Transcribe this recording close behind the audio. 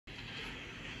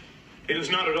It is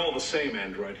not at all the same,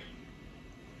 android.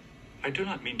 I do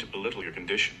not mean to belittle your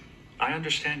condition. I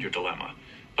understand your dilemma,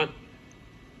 but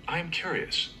I am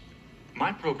curious.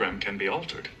 My program can be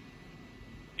altered.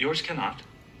 Yours cannot.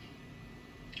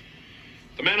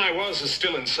 The man I was is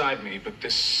still inside me, but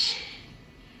this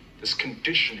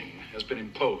conditioning has been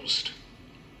imposed.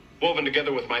 Woven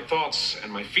together with my thoughts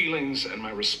and my feelings and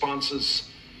my responses.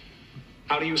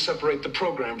 How do you separate the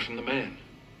program from the man?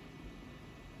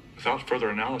 Without further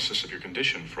analysis of your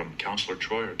condition from Counselor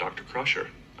Troy or Dr.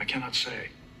 Crusher, I cannot say.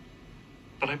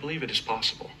 But I believe it is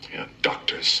possible. Yeah,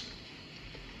 doctors.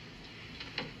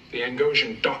 The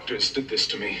Angosian doctors did this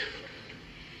to me.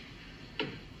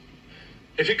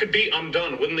 If it could be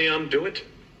undone, wouldn't they undo it?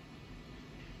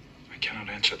 I cannot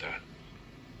answer that.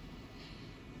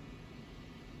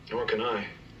 Nor can I.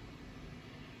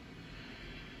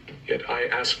 Yet I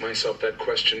ask myself that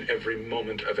question every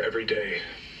moment of every day.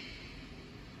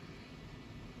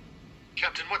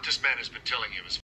 Captain, what this man has been telling you is